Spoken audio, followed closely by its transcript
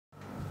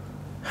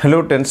Hello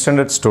 10th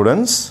standard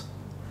students.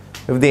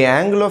 If the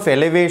angle of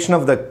elevation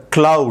of the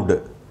cloud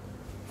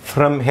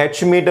from h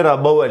meter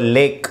above a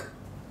lake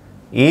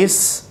is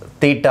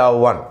theta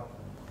 1.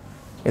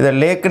 இதை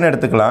லேக்குன்னு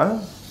எடுத்துக்கலாம்.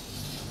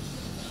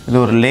 இது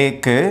ஒரு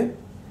லேக்கு.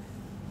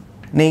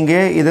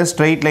 நீங்கள் இதை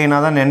straight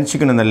லைனாக தான்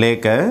நினச்சிக்கணும். இந்த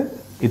லேக்கை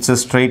இட்ஸ் a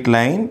straight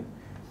line.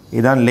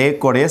 இதான்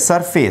லேக்கோடைய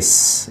சர்ஃபேஸ்.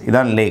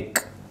 இதான்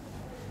லேக்.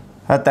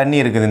 அது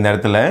தண்ணி இருக்குது இந்த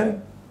இடத்துல.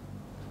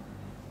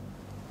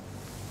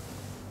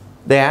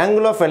 The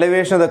angle of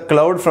elevation of the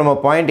cloud from a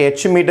point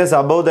h meters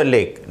above the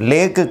lake.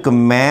 லேக்குக்கு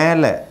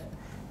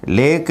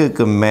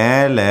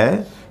மேலே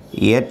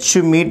h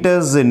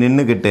meters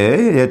நின்றுக்கிட்டு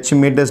h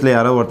metersல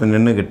யாரோ ஒருத்தர்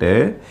நின்றுக்கிட்டு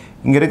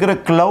இங்கே இருக்கிற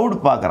cloud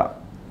பார்க்குறான்.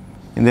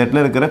 இந்த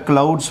இடத்துல இருக்கிற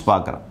clouds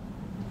பார்க்குறான்.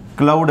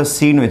 cloud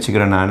சீன்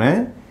வச்சுக்கிறேன் நான்.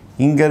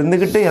 இங்கே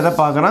இருந்துக்கிட்டு எதை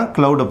பார்க்குறான்?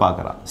 cloud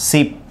பார்க்குறான். C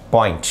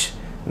point.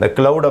 இந்த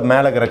cloud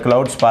மேலே இருக்கிற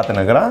clouds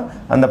பார்த்துனுக்கிறான்.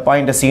 அந்த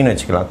பாயிண்ட்டை சீன்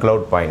வச்சுக்கலாம்.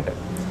 cloud point.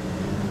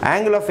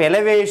 angle of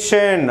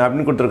elevation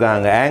அப்படின்னு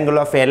கொடுத்துருக்காங்க. angle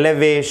of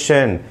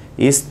elevation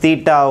is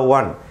theta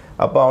 1.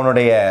 அப்போ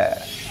அவனுடைய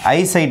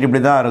ஐசைட்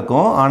இப்படி தான்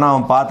இருக்கும். ஆனால்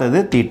அவன் பார்த்தது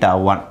theta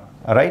 1.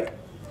 ரைட்.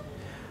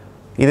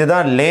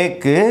 இதுதான்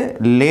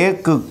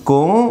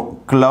லேக்குக்கும்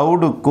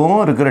க்ளவுடுக்கும்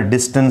இருக்கிற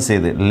டிஸ்டன்ஸ்.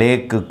 இது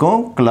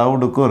லேக்குக்கும்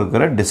க்ளவுடுக்கும்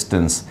இருக்கிற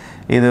டிஸ்டன்ஸ்.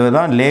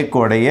 இதுதான்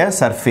லேக்கோடைய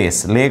சர்ஃபேஸ்,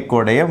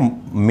 லேக்கோடைய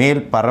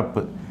மேல்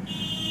பரப்பு.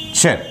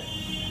 சரி.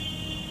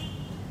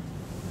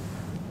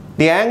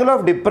 The angle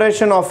of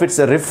depression of its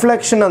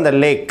reflection on the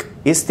lake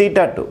is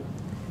theta 2.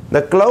 இந்த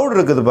cloud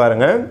இருக்குது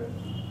பாருங்க,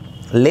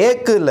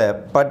 லேக்கில்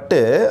பட்டு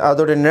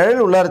அதோடைய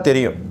நிழல் உள்ளார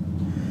தெரியும்.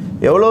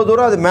 எவ்வளோ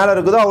தூரம் அது மேலே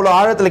இருக்குதோ அவ்வளோ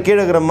ஆழத்தில் கீழே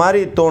இருக்கிற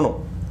மாதிரி தோணும்.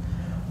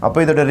 அப்போ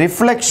இதோட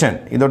ரிஃப்ளெக்ஷன்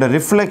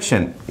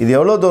இது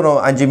எவ்வளோ தூரம்?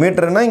 5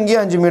 மீட்டர்னால் இங்கே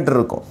 5 மீட்டர்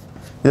இருக்கும்.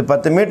 இது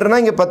 10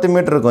 மீட்டர்னால் இங்கே 10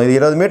 மீட்டர் இருக்கும். இது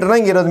 20 மீட்டர்னால்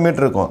இங்கே 20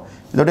 மீட்டர் இருக்கும்.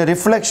 இதோடைய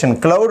ரிஃப்ளெக்ஷன்,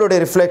 க்ளவுடோடைய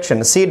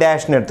ரிஃப்ளெக்ஷன் C'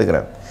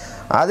 எடுத்துக்கிறேன்.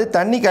 அது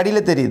தண்ணிக்கு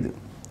அடியில் தெரியுது.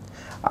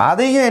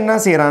 அதையும் என்ன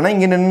செய்கிறான்னா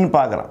இங்கே நின்று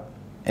பார்க்குறான்.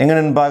 எங்கே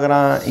நின்று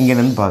பார்க்குறான்? இங்கே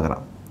நின்று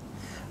பார்க்குறான்.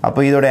 அப்போ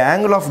இதோடைய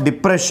ஆங்கிள் ஆஃப்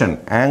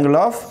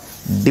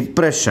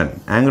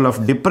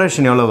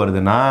டிப்ரெஷன் எவ்வளோ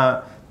வருதுன்னா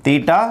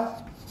theta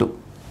 2.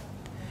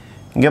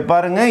 இங்கே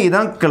பாருங்கள்,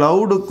 இதுதான்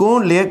க்ளவுடுக்கும்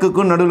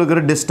லேக்குக்கும் நடுவில்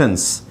இருக்கிற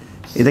டிஸ்டன்ஸ்.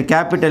 இதை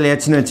கேபிட்டல்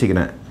ஹெச்னு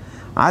வச்சுக்கிறேன்.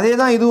 அதே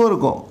தான் இதுவும்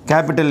இருக்கும்,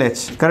 கேபிட்டல்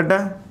ஹெச்.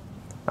 கரெக்டாக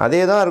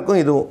அதே தான்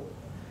இருக்கும் இதுவும்.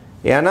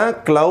 ஏன்னா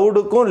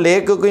க்ளவுடுக்கும்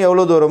லேக்குக்கும்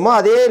எவ்வளோ தூரமோ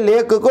அதே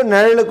லேக்குக்கும்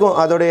நிழலுக்கும்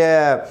அதோடைய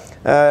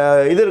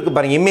இது இருக்குது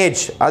பாருங்கள்,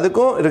 இமேஜ்,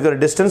 அதுக்கும் இருக்கிற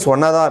டிஸ்டன்ஸ்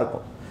ஒன்றா தான்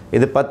இருக்கும்.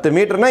 இது 10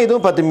 மீட்டர்னால்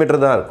இதுவும் 10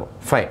 மீட்டர் தான் இருக்கும்.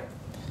 ஃபைன்.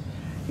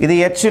 இது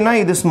ஹெச்னா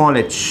இது ஸ்மால்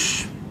ஹெச்.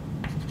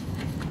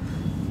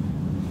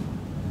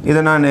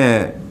 இதை நான்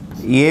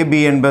ஏபி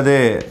என்பது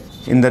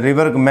இந்த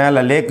ரிவருக்கு மேலே,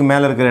 லேக்கு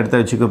மேலே இருக்கிற இடத்த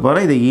வச்சுக்க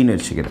போகிறேன். இதை ஈன்னு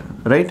வச்சுக்கிறேன்.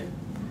 ரைட்.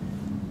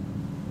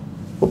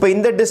 இப்போ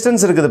இந்த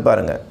டிஸ்டன்ஸ் இருக்குது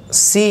பாருங்கள்,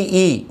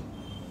 சிஇ.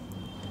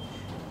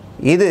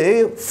 இது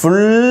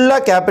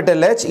ஃபுல்லாக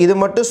கேபிட்டல் ஹெச், இது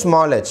மட்டும்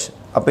ஸ்மால் ஹெச்.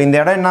 அப்போ இந்த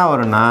இடம் என்ன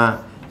வரும்னா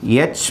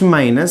h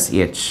மைனஸ்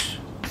ஹெச்.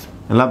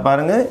 எல்லாம்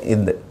பாருங்கள்,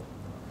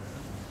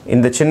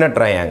 இந்த சின்ன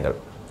ட்ரையாங்கிள்.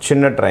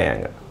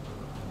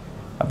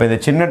 அப்போ இந்த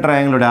சின்ன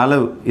ட்ரையாங்கிளோட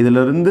அளவு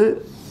இதிலிருந்து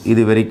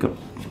இது வரைக்கும்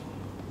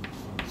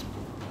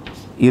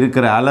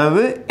இருக்கிற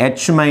அளவு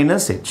h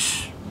மைனஸ் ஹெச்.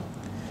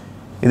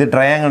 இது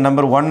ட்ரையாங்கிள்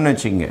நம்பர் 1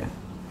 வச்சுங்க.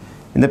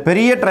 இந்த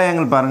பெரிய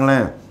ட்ரையாங்கிள்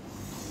பாருங்களேன்,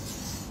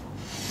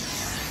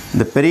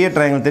 இந்த பெரிய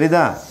ட்ரையாங்கிள்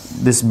தெரியுதா?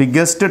 This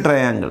biggest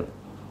triangle.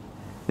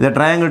 இதை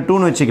ட்ரையாங்கிள்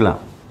 2ன்னு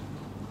வச்சுக்கலாம்.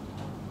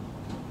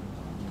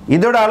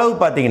 இதோட அளவு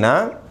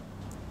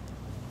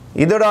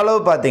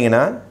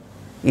பார்த்தீங்கன்னா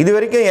இது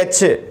வரைக்கும்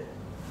ஹெச்,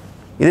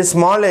 இது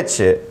ஸ்மால்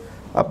ஹெச்.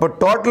 அப்போ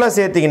டோட்டலாக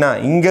சேர்த்திங்கன்னா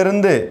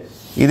இங்கேருந்து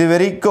இது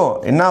வரைக்கும்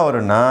என்ன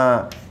வரும்னா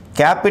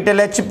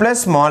கேபிட்டல் ஹெச்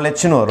ப்ளஸ் ஸ்மால்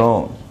ஹெச்னு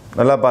வரும்.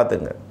 நல்லா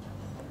பார்த்துங்க.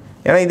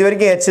 ஏன்னா இது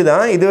வரைக்கும் ஹெச்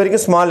தான், இது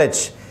வரைக்கும் ஸ்மால்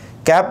ஹெச்.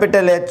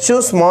 கேபிட்டல்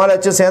ஹெச்சும் ஸ்மால்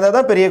ஹெச்சும் சேர்ந்தால்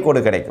தான் பெரிய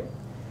கோடு கிடைக்கும்.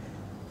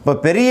 இப்போ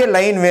பெரிய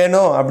லைன்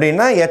வேணும்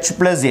அப்படின்னா h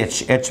ப்ளஸ்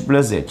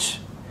ஹெச்.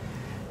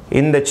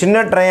 இந்த சின்ன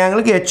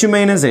ட்ரையாங்கிளுக்கு h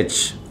மைனஸ் ஹெச்,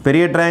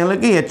 பெரிய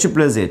ட்ரையாங்கிளுக்கு h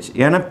ப்ளஸ் ஹெச்.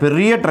 ஏன்னா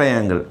பெரிய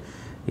ட்ரையாங்கிள்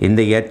இந்த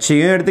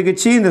ஹெச்சையும்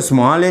எடுத்துக்கிச்சு, இந்த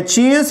ஸ்மால்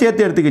ஹெச்சையும்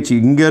சேர்த்து எடுத்துக்கிச்சு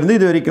இங்கேருந்து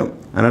இது வரைக்கும்.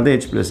 அதனால தான்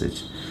h ப்ளஸ்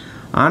ஹெச்.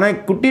 ஆனால்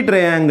குட்டி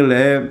ட்ரையாங்கிள்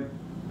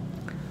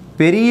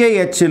பெரிய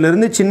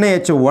ஹெச்சிலேருந்து சின்ன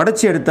ஹெச்சை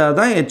உடச்சி எடுத்தால்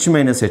தான் h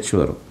மைனஸ் ஹெச்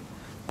வரும்.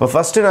 இப்போ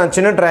ஃபஸ்ட்டு நான்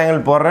சின்ன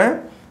ட்ரையாங்கிள் போடுறேன்.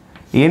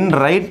 இன்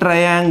ரைட்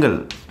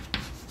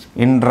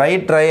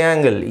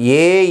ட்ரையாங்கிள்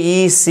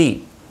AEC.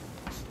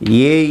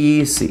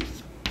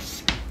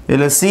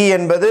 இதில் C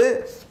என்பது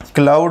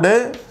க்ளவுடு,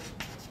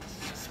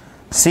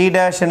 C'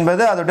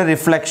 என்பது அதோட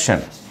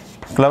ரிஃப்ளெக்ஷன்,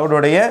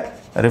 க்ளவுடோடைய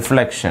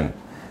ரிஃப்ளெக்ஷன்.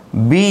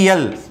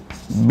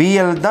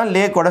 BL தான்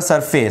லேக்கோட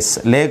surface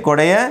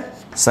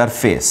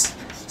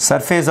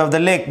of the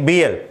lakh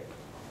BL.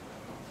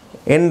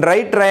 in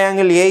right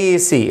triangle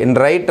AEC,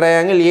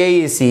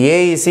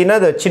 AECனா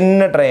அது சின்ன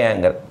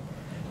ட்ரையாங்கிள்.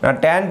 நான்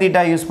tan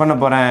theta யூஸ் பண்ண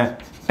போகிறேன்.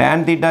 tan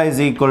theta is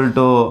equal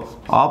to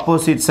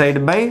opposite side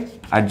by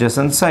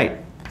adjacent side.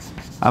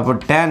 அப்போ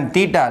tan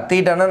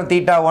theta na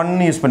theta 1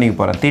 use பண்ணிக்க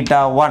போகிறேன். theta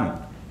 1,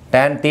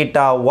 tan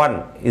theta 1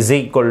 is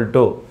equal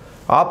to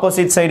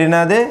opposite side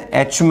என்னது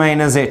h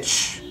minus h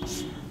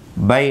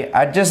by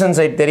adjacent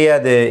side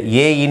தெரியாது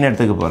AE ன்னு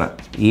எடுத்துக்க போகிறேன்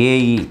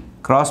AE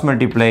cross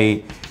multiply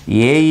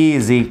AE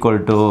is equal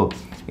to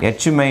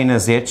h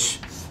minus h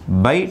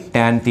by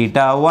tan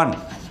theta 1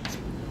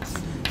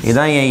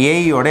 இதான் என் AE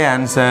ஓட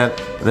answer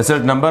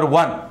result number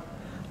 1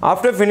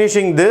 after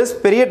finishing this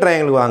பெரிய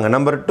triangle வாங்க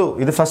number 2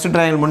 இது first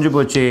triangle முடிஞ்சு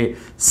போச்சு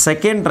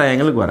second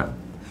triangle வரேன்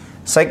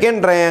second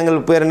triangle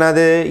பேர்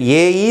என்னது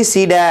AEC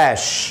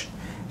dash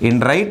in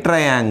right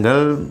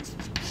triangle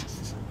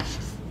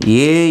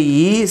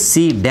AEC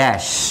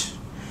dash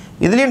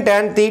இதுலயும்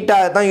tan theta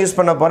தான் யூஸ்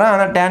பண்ண போறேன்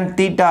ஆனா tan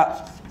theta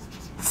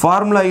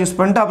ஃபார்முலா யூஸ்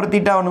பண்ணிட்டு அப்புறம்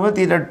theta 1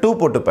 theta 2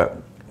 போட்டுப்பேன்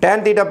tan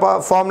theta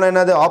ஃபார்முலா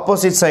என்னது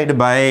opposite side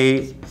by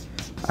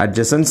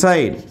adjacent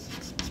side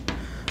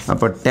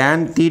அப்ப tan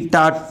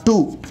theta 2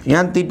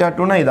 ஏன் theta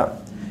 2 னா இதான்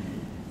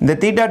இந்த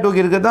theta 2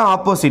 க்கு இருக்கிறது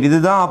opposite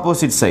இதுதான்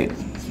opposite side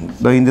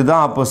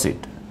இதுதான்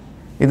opposite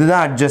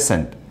இதுதான்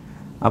adjacent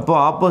அப்போ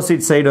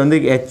opposite side வந்து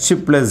h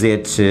plus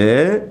h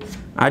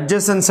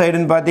adjacent side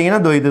ன்னு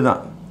பாத்தீங்கன்னா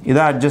இதுதான்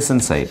இதான்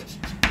adjacent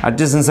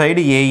side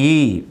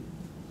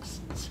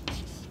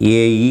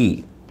AE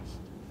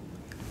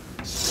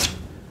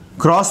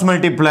cross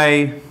multiply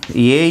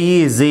AE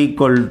is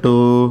equal to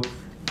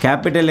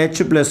capital H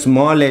plus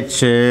small h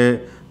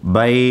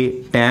by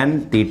tan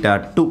theta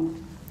 2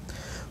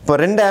 இப்போ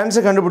ரெண்டு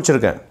ஆன்சர்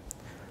கண்டுபிடிச்சிருக்கேன்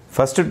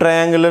first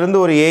triangle இருந்து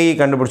ஒரு AE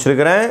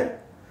கண்டுபிடிச்சிருக்கிறேன்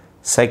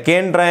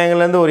second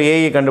triangle இருந்து ஒரு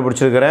AE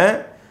கண்டுபிடிச்சிருக்கிறேன்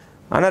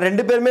ஆனா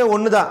ரெண்டு பேருமே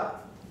ஒன்னு தான்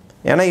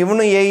ஏனா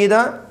இவனும் AE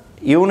தான்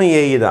இவனும்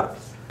AE தான்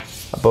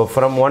அப்போ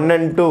from 1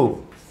 and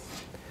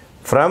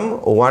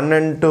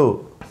 2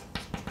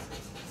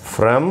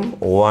 from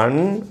 1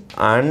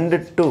 and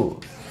 2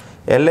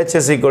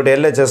 LHS equal to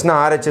LHS னா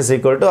RHS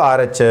equal to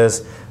RHS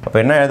அப்ப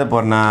என்ன எழுத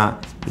போறேன்னா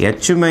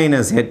h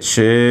minus h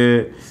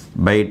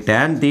by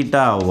tan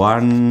theta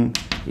 1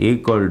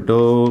 equal to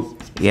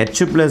h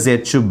plus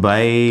h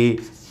by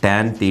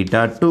tan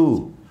theta 2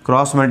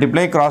 cross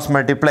multiply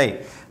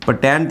இப்ப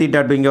tan theta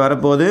 2 இங்க வர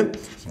போகுது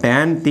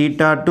tan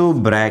theta 2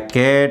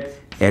 bracket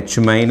h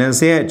minus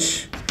h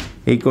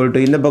equal to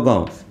இந்த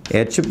பக்கம்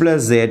h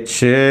plus h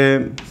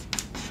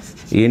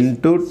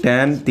into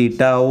tan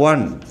theta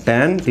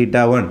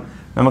 1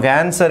 நமக்கு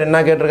answer என்ன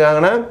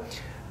கேட்டிருக்காங்கன்னா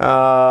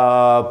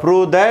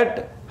prove that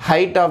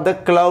height of the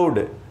cloud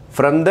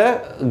from the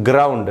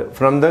ground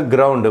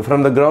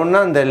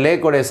னா அந்த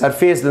லேக் உடைய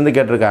சர்ஃபேஸ்ல இருந்து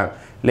கேட்டிருக்காங்க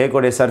லேக்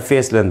உடைய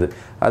சர்ஃபேஸ்ல இருந்து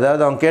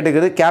அதாவது அவங்க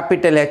கேட்டிருக்கிறது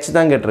கேபிட்டல் H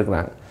தான்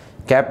கேட்டிருக்காங்க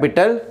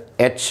கேபிட்டல்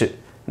H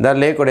இந்த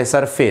லேக் உடைய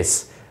சர்ஃபேஸ்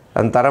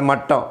அந்த தர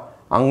மட்டம்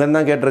அங்க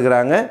தான்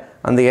கேட்டிருக்காங்க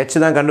அந்த H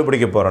தான்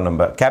கண்டுபிடிக்க போறோம்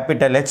நம்ம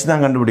கேபிட்டல் H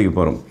தான் கண்டுபிடிக்க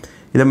போறோம்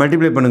இத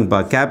மல்டிப்ளை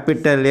பண்ணுங்கப்பா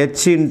capital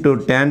H into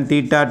tan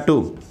theta 2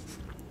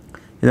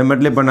 இத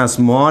மல்டிப்ளை பண்ணா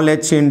small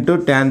h into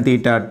tan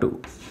theta 2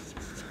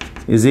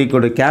 is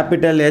equal to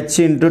capital H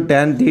into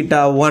tan theta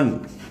 1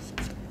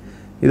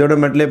 இதோட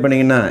மல்டிப்ளை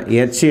பண்ணீங்கன்னா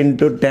h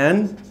into tan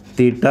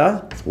theta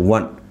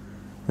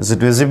 1 is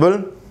it visible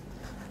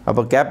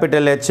அப்ப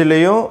capital H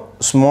லயும்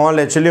small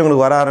h லயும்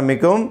உங்களுக்கு வர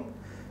ஆரம்பிக்கும்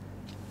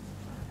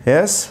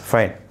yes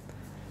fine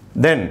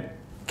then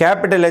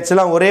capital H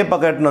எல்லாம் ஒரே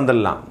பக்கம் எடுத்து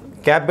வந்துடலாம்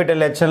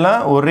capital H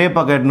எல்லாம் ஒரே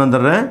பக்கம் எடுத்து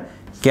வந்துறேன்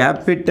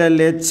capital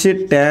H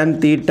tan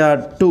theta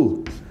 2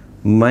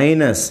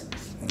 minus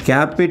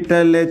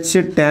capital H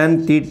tan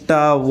theta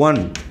 1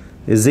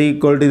 is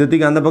equal to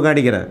இதுக்கு அந்த பக்கம்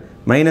அடிக்கிறேன்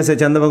minus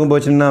h அந்த பக்கம்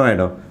போச்சுன்னா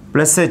ஆயிடும்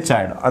plus h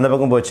ஆயிடும் அந்த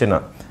பக்கம் போச்சுன்னா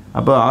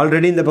அப்ப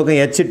ஆல்ரெடி இந்த பக்கம்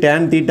h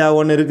tan theta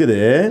 1 இருக்குது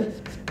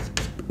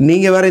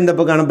நீங்க வேற இந்த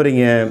பக்கம்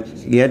அனுப்புறீங்க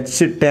h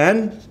tan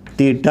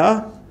theta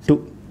 2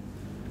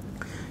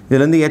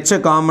 இதுல இருந்து h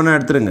காமனா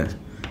எடுத்துருங்க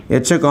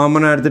h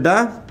காமனா எடுத்துட்டா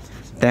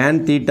tan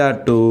theta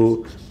 2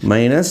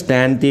 minus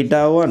tan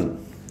theta 1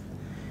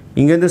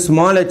 இங்க இருந்து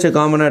small h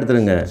காமனா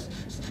எடுத்துருங்க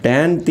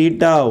tan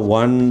theta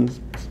 1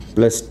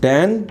 plus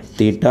tan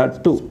theta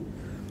 2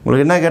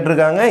 உங்களுக்கு என்ன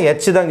கேட்டிருக்காங்க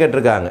h தான்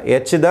கேட்டிருக்காங்க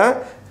h தான்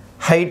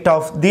height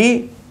of the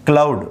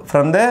cloud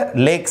from the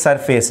lake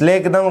surface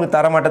lake தான் உங்களுக்கு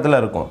தரமட்டத்துல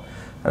இருக்கும்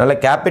அதனால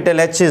capital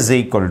H is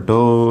equal to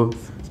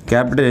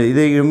capital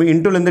இது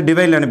இன்டுல இருந்து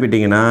டிவைட்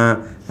அனுப்பிட்டீங்கன்னா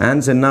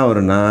ஆன்சர் என்ன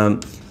வரும்னா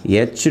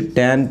h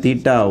tan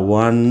theta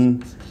 1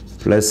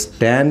 plus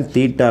tan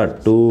theta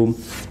 2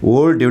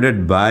 whole divided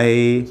by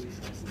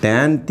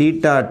tan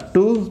theta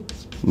 2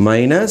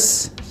 minus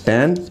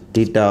tan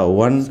theta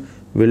 1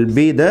 will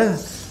be the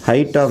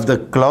height of the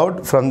cloud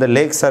from the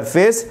lake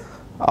surface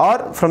or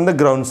from the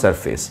ground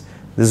surface.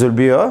 This will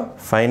be your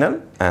final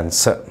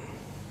answer.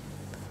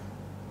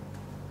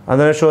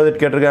 Adana show that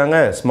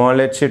ketirukanga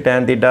small h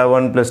tan theta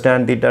 1 plus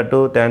tan theta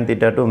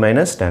 2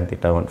 minus tan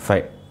theta 1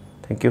 5.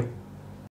 Thank you.